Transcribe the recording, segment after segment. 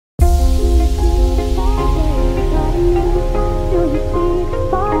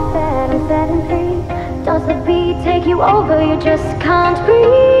you over, you just can't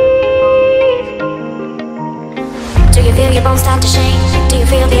breathe. Do you feel your bones start to shake? Do you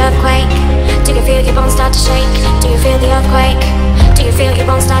feel the earthquake? Do you feel your bones start to shake? Do you feel the earthquake? Do you feel your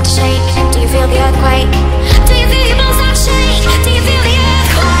bones start to shake? Do you feel the earthquake? Do you feel your bones start to shake? Do you feel the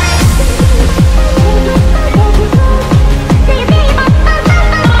earthquake? Do you feel your bones start to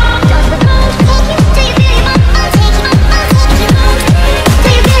shake? Does the cold take you? Do you feel your bones start to shake? Do you feel your bones start to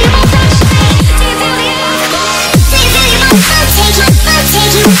shake? Do you feel the earthquake? Do you feel your bones start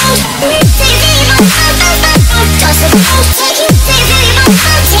to take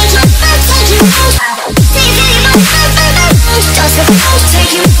you? Take you out? Do you feel your bones start to shake? Does the cold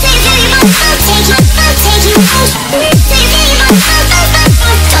take you? Do you feel your bones start to take you? Take you out? Do you feel your bones start to shake?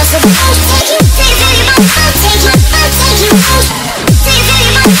 Does the cold take you? Do you feel your bones start to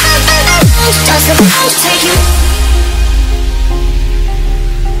take you? Take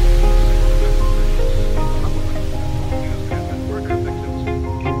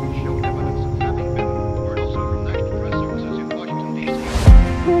you out? Do you feel your bones start to shake? Does the cold take you?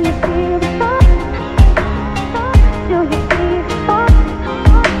 Do you feel your bones start to take you? Take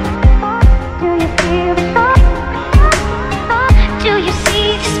you out? Do you feel your bones start to shake?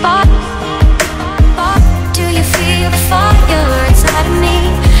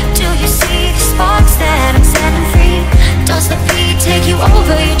 Does the cold take you?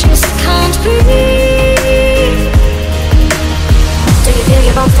 Over, you just can't breathe. Do you feel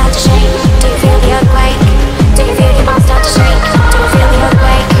your bones start to shake? Do you feel the earthquake? Do you feel your bones start to shake? Do you feel the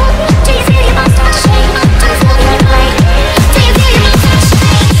earthquake? Do you feel your bones start to shake? Do you feel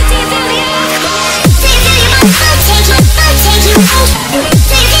the earthquake? Do you feel your bones start to shake? Do you feel the earthquake? Do you feel your bones start to take you? Take you out? Do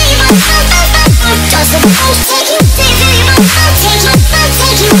you feel your bones start to shake? Does the cold take you? Do you feel your bones start to take you? Take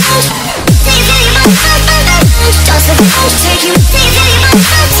you out? Do you feel your bones start to shake? Does the cold take you? Do you feel your bones start to take you? Take you out?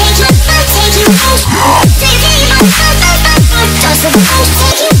 Do you feel your bones start to shake? Does the cold take you?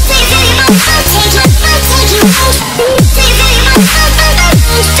 Do you feel your bones start to take you? Take you out? Do you feel your bones start to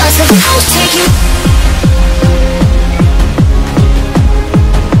shake? Does the cold take you?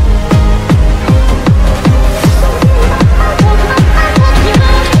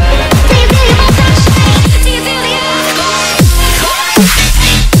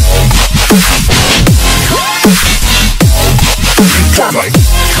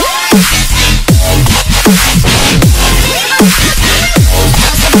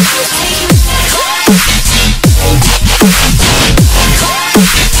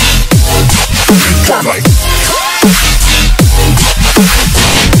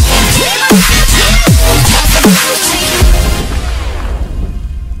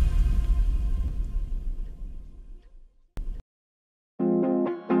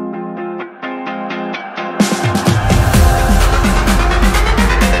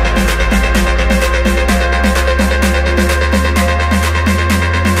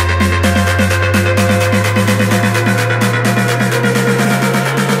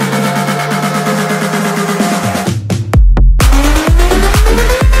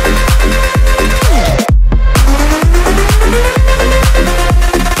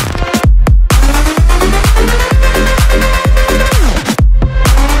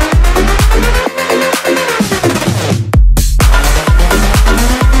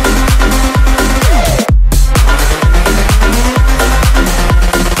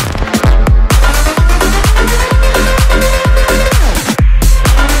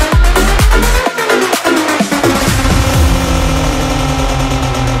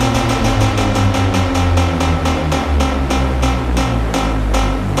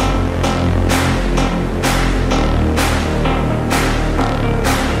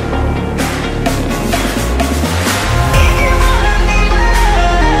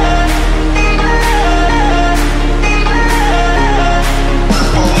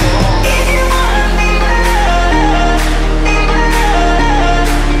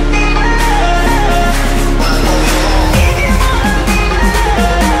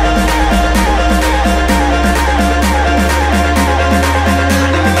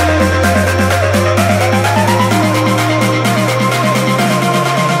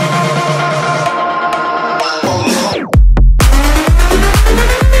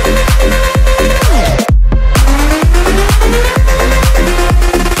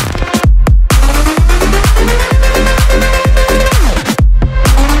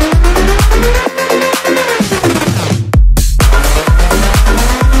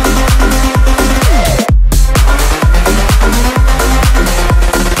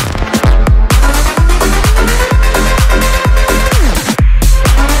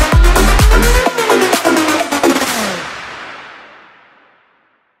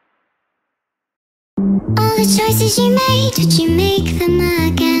 choices you made, would you make them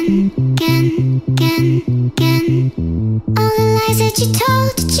again, again, again, again? All the lies that you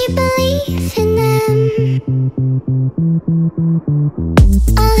told, did you believe in them?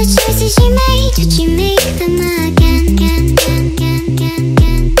 All the choices you made, would you make them again, again, again, again,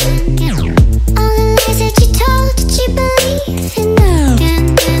 again, again? All the lies that you told, did you believe in them? Again,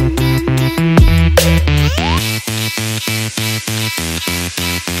 again, again, again, again.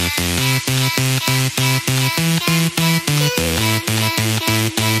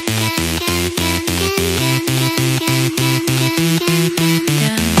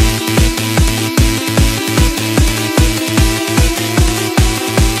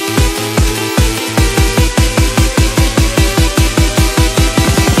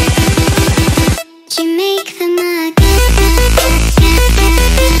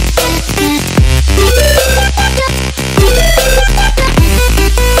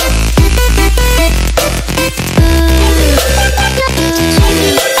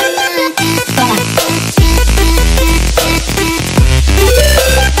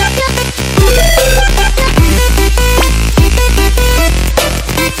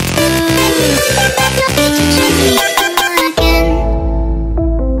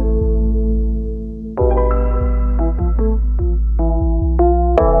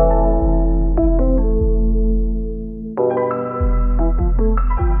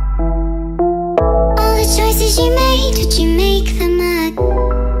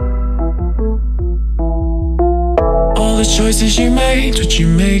 Choices you made, would you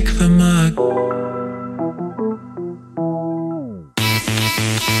make them again?